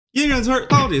音忍村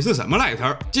到底是什么来头？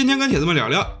今天跟铁子们聊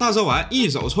聊大蛇丸一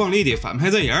手创立的反派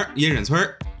阵营音忍村。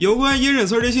有关音忍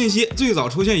村的信息最早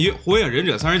出现于《火影忍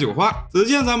者39话》，只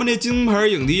见咱们的金牌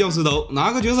影帝药师兜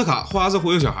拿个角色卡花式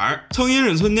忽悠小孩，称音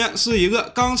忍村呢是一个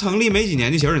刚成立没几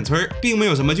年的小忍村，并没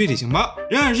有什么具体情报。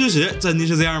然而事实真的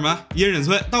是这样吗？音忍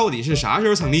村到底是啥时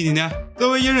候成立的呢？作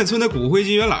为音忍村的骨灰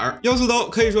级元老，药师兜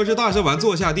可以说是大蛇丸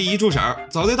座下第一助手。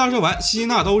早在大蛇丸吸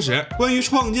纳兜时，关于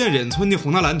创建忍村的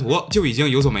宏大蓝图就已经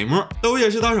有所眉目。兜也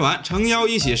是大蛇丸诚邀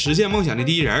一起实现梦想的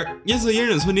第一人，因此音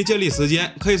忍村的建立时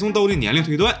间可以从兜的年龄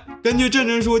推断。根据镇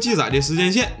真书记载的时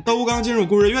间线，兜刚进入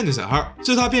孤儿院的时候，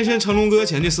是他变身成龙哥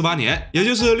前的18年，也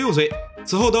就是6岁。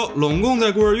此后兜拢共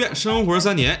在孤儿院生活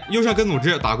3年，又上跟组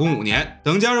织打工5年。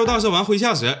等加入大蛇丸麾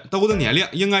下时，兜的年龄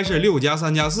应该是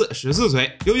6+3+4 14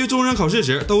岁。由于中忍考试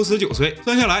时兜19岁，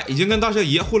算下来已经跟大蛇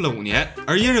姨混了5年。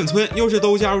而音忍村又是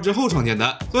兜加入之后创建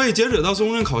的，所以截止到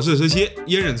中忍考试时期，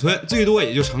音忍村最多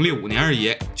也就成立5年而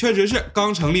已。确实是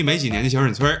刚成立没几年的小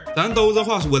忍村，咱兜这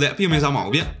话说的并没啥毛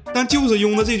病。但就是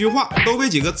用的这句话，都被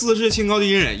几个自视清高的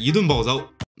音忍一顿暴揍。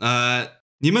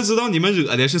你们知道你们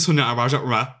惹的是村长2把手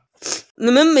吗？你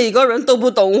们每个人都不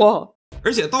懂我。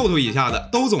而且倒推一下子，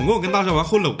兜总共跟大蛇丸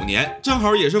混了5年，正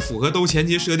好也是符合兜前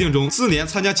期设定中4年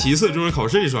参加7次中忍考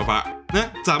试的说法。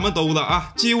咱们兜的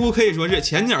啊，几乎可以说是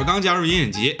前脚刚加入音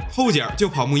忍级，后脚就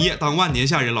跑木叶当万年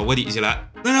下人老卧底去了。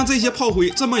那让这些炮灰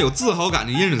这么有自豪感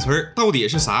的音忍村到底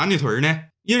是啥呢屯呢？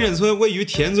音忍村位于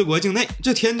田之国境内，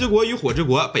这田之国与火之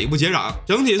国北部接壤，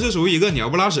整体是属于一个鸟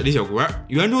不拉屎的小国。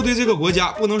原著对这个国家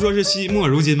不能说是惜墨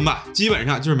如金吧，基本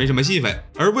上就是没什么戏份。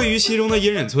而位于其中的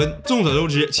音忍村，众所周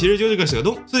知其实就是个蛇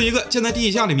洞，是一个建在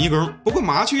地下的迷宫。不过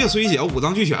麻雀虽小，五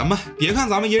脏俱全嘛，别看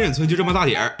咱们音忍村就这么大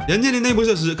点儿，人家的内部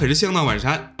设施可是相当完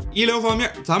善。医疗方面，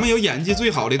咱们有演技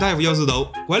最好的大夫药师兜；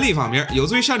管理方面，有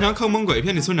最擅长坑蒙拐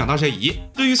骗的村长大蛇姨。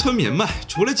至于村民嘛，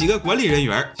除了几个管理人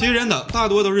员，其余人等大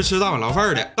多都是吃大碗捞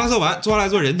饭的。大蛇丸抓来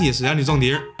做人体实验的壮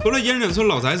丁。除了音忍村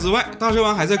老宅之外，大蛇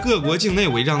丸还在各国境内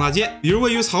违章搭建，比如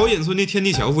位于草隐村的天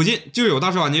地桥附近，就有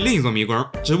大蛇丸的另一座迷宫，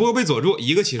只不过被佐助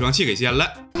一个起床气给掀了。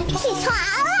起床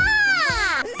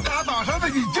啦！大早上的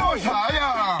你叫啥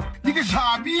呀？你个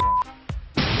傻逼！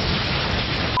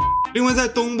另外，在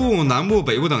东部、南部、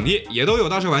北部等地也都有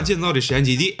大蛇丸建造的实验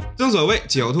基地。正所谓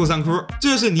狡兔3窟，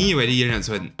这是你以为的音忍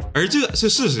村，而这是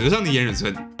事实上的音忍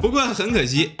村。不过很可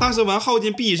惜，大蛇丸耗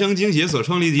尽毕生精血所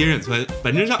创立的音忍村，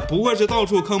本质上不过是到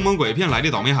处坑蒙拐骗来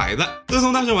的倒霉孩子。自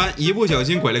从大蛇丸一不小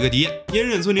心拐了个爹，音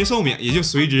忍村的寿命也就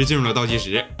随之进入了倒计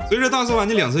时。随着大蛇丸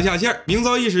的2次下线，名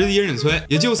噪一时的音忍村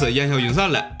也就此烟消云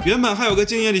散了。原本还有个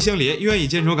敬业的乡邻愿意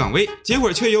坚守岗位，结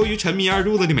果却由于沉迷2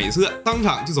肚子的美色，当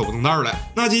场就走不动道了。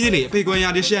那基地里被关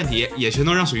押的试验体也全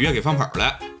都让水月给放跑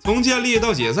了。从建立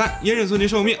到解散，音忍村的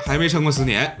寿命还没撑过10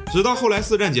年，直到后来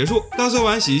4战结束，大蛇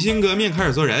丸洗心革面开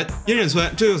始做人，音忍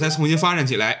村这又才重新发展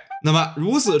起来。那么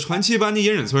如此传奇般的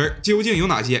音忍村究竟有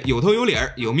哪些有头有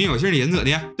脸有命有姓的忍者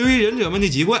呢？对于忍者们的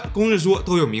籍贯、公式书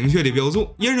都有明确的标注，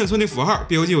音忍村的符号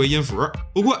标记为音符。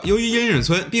不过由于音忍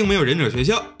村并没有忍者学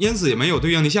校，因此也没有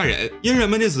对应的下忍，音忍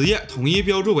们的职业统一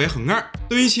标注为横杠。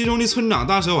对于其中的村长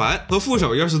大蛇丸和副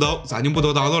手药师兜，咱就不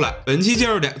多叨叨了。本期介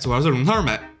绍的主要是龙套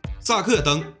们。萨克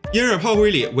登，音忍炮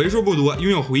灰里为数不多拥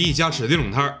有回忆加持的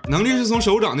龙套，能力是从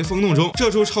手掌的风洞中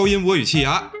射出超音波与气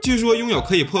压，据说拥有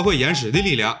可以破坏岩石的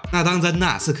力量，那当真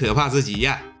呐是可怕之极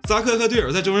呀。萨克和队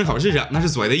友在中忍考试上那是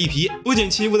拽的一批，不仅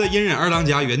欺负的音忍2当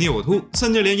家原地呕吐，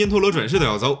甚至连因陀罗转世都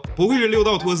要揍，不愧是6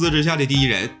道托斯之下的第一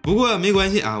人。不过没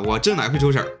关系啊，我正奶会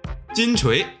出手。金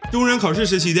锤，中忍考试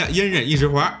时期的音忍一枝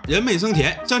花，人美声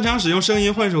甜，擅长使用声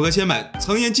音幻术和牵吻，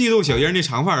曾因嫉妒小樱的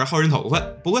长发而耗人头发。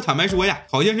不过坦白说呀，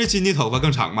好像是金的头发更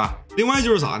长吧。另外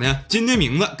就是啥呢？金的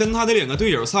名字跟他的2个队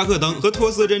友萨克登和托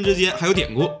斯真之间还有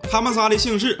典故，他们仨的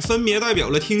姓氏分别代表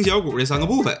了听小鼓的3个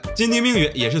部分。金的命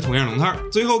运也是同样龙套，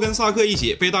最后跟萨克一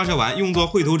起被大蛇丸用作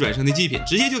绘图转生的祭品，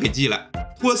直接就给祭了。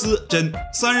托斯真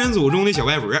，3人组中的小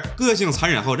外婆，个性残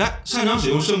忍好战，擅长使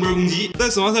用声波攻击，在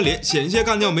死亡森林险些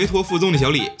干掉没托负重的小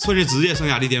李，算是职业生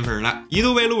涯的巅峰了，一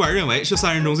度被鹿丸认为是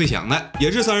3人中最强的，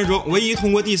也是3人中唯一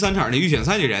通过第3场的预选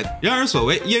赛的人。然而所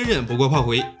谓音忍不过炮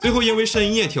灰，最后因为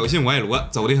深夜挑衅我爱罗，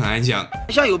走得很安详，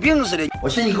像有病似的。我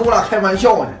寻思你跟我俩开玩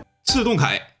笑呢。赤洞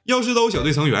凯，药师兜小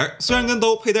队成员，虽然跟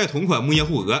兜佩戴同款木叶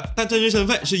护额，但真实身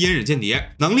份是音忍间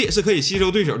谍，能力是可以吸收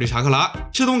对手的查克拉。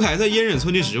赤洞凯在音忍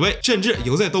村的职位甚至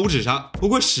犹在兜之上，不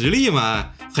过实力嘛，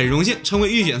很荣幸成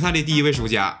为预选赛的第1位输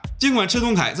家。尽管赤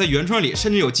洞凯在原创里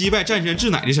甚至有击败战神智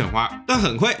乃的神话，但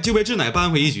很快就被智乃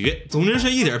扳回一局。总之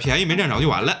是一点便宜没占着就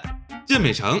完了。健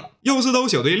美城又是斗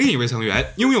小队另一位成员，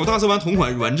拥有大蛇丸同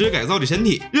款软质改造的身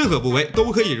体，任何部位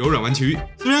都可以柔软弯曲。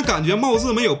虽然感觉貌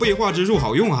似没有背化之术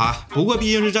好用哈，不过毕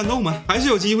竟是战斗嘛，还是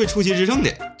有机会出奇制胜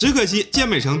的。只可惜健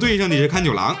美城对上的是看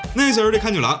九郎，那时候的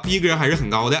看九郎逼格还是很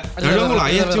高的，但是后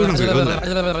来呀就剩嘴遁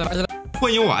了。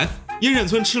幻游丸，阴忍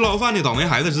村吃牢饭的倒霉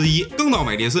孩子之一。更倒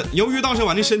霉的是，由于大蛇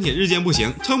丸的身体日渐不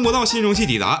行，撑不到新容器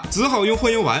抵达，只好用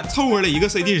幻游丸凑合了一个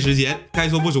CD 时间。该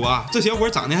说不说啊，这小伙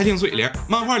长得还挺水灵，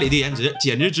漫画里的颜值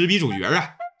简直直逼主角啊！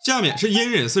下面是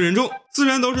阴忍四人众，四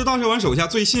人都是大蛇丸手下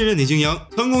最信任的精英，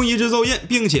成功移植咒印，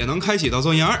并且能开启到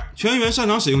咒印2，全员擅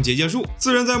长使用结界术。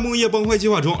四人在木叶崩坏计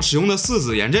划中使用的4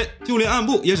子严阵，就连暗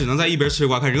部也只能在一边吃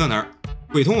瓜看热闹。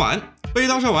鬼童丸被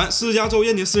大蛇丸施加咒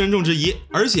印的4人众之一，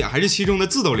而且还是其中的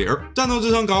自斗流，战斗智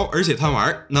商高，而且贪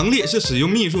玩，能力是使用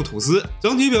秘术吐丝，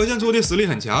整体表现出的实力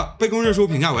很强，被公认书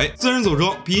评价为4人组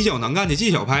中比较能干的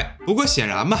技巧派。不过显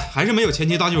然吧，还是没有前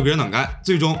期大舅哥能干，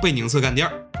最终被宁次干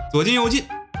掉。左近右近，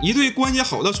一对关系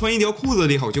好到穿一条裤子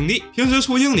的好兄弟，平时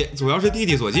出镜的主要是弟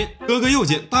弟左近，哥哥右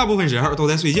近，大部分时候都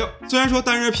在睡觉。虽然说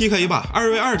单人 PK 吧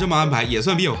，2 v 2这么安排也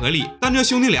算比较合理，但这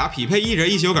兄弟俩匹配一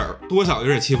人一小狗，多少有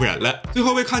点欺负人了。最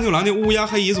后被看九郎的乌鸦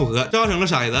黑衣组合扎成了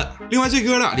筛子。另外这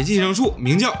哥俩的寄生术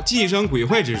名叫寄生鬼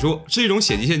坏指数，是一种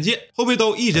血迹献界，后背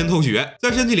都一针透血，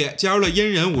在身体里加入了阴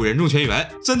忍5人众全员，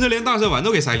甚至连大蛇丸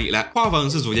都给塞里了，画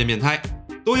风是逐渐变态。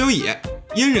多有野，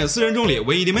阴忍4人众里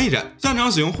唯一的妹子，擅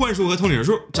长使用幻术和通灵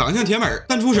术，长相甜美，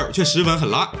但出手却十分狠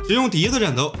辣。使用笛子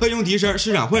战斗可以用笛声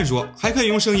施展幻术，还可以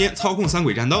用声音操控三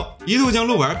鬼战斗，一度将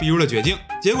鹿丸逼入了绝境，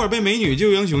结果被美女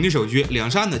救英雄的手续两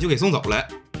扇子就给送走了。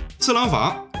次郎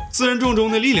房4人众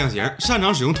中的力量型，擅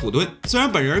长使用土遁，虽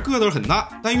然本人个头很大，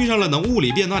但遇上了能物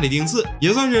理变大的丁次，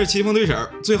也算是棋逢对手，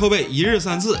最后被一日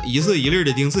3次一次一粒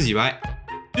的丁次击败。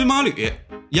军马吕，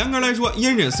严格来说，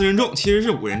阴忍4人众其实是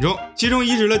5人众，其中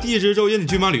移植了地支咒印的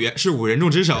军马吕是5人众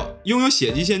之首，拥有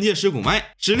血迹献界尸骨脉，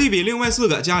实力比另外4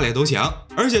个加起来都强。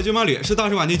而且军马吕是大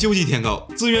蛇丸的究极天狗，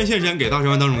自愿献身给大蛇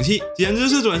丸当容器，简直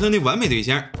是转生的完美对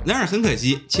象。然而很可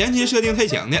惜，前期设定太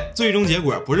强的，最终结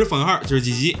果不是封号就是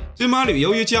GG。军马吕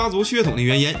由于家族血统的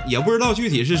原因，也不知道具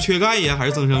体是缺钙呀还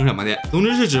是增生什么的，总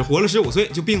之是只活了15岁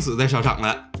就病死在沙场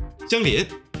了。江林，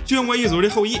漩涡一族的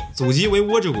后裔，祖籍为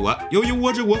倭之国。由于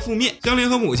倭之国覆灭，江林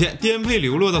和母亲颠沛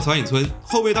流落到草隐村，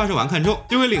后被大蛇丸看中，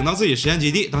就给领到自己实验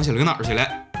基地当小领导去了。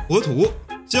国土，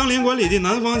江林管理的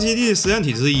南方基地实验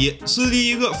体之一，是第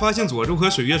一个发现佐助和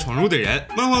水月闯入的人，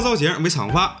漫画造型为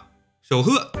长发。守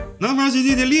鹤，南方基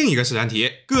地的另一个实验体，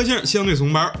个性相对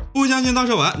怂包，不相信大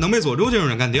蛇丸能被佐助这种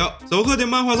人干掉。守鹤的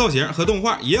漫画造型和动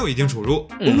画也有一定出入。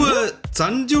不过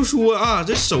咱就说啊，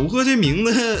这守鹤这名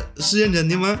字是认真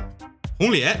的吗？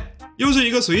红莲又是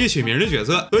一个随意取名的角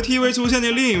色，和 TV 出现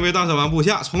的另一位大蛇丸部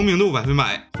下重名度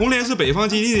100%。红莲是北方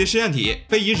基地的试验体，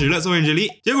被移植了咒印之力，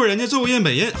结果人家咒印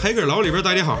本印还搁牢里边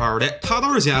待得好好的，他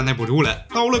倒是先按耐不住了，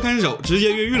刀了看守，直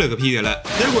接越狱了个屁的了，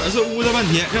结果是捂着半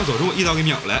天，让佐助一刀给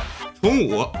秒了。虫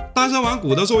武，大蛇丸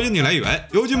古道咒印的来源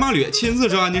由军马吕亲自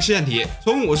招安的试验体，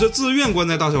虫武是自愿关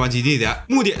在大蛇丸基地的，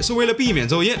目的是为了避免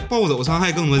咒印暴走伤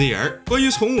害更多的人。关于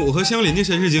虫武和香林的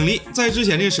身世经历，在之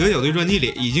前的蛇小队传记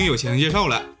里已经有详细介绍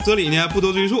了，这里呢不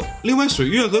多赘述。另外水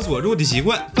月和佐助的习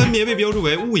惯分别被标注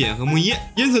为雾隐和木叶，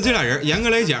因此这俩人严格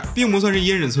来讲并不算是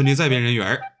阴忍村的在编人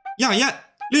员。亚彦，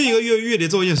另一个越狱的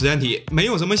咒印实验体，没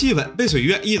有什么戏份，被水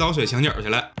月一刀甩墙角去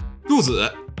了。柱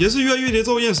子也是越狱的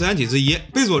咒印实验体之一，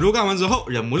被佐助干完之后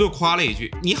忍不住夸了一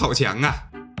句：“你好强啊！”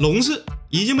龙是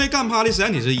已经被干趴的实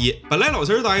验体之一，本来老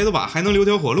实呆着吧，还能留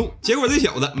条活路，结果这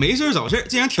小子没事找事，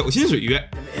竟然挑衅水月。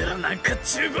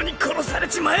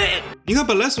你看，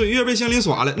本来水月被香林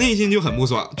耍了，内心就很不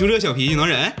爽，就这小脾气能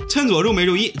忍？趁佐助没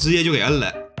注意，直接就给摁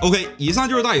了。OK， 以上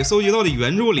就是大宇搜集到的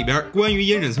原著里边关于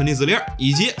阴忍村的资料，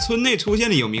以及村内出现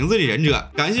的有名字的忍者。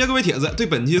感谢各位铁子对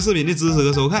本期视频的支持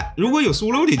和收看，如果有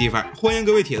疏漏的地方，欢迎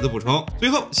各位铁子补充。最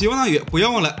后，希望大宇不要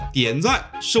忘了点赞、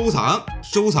收藏、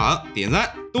点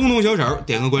赞，动动小手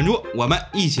点个关注，我们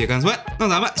一起干蒜。那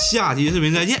咱们下期视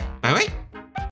频再见，拜拜。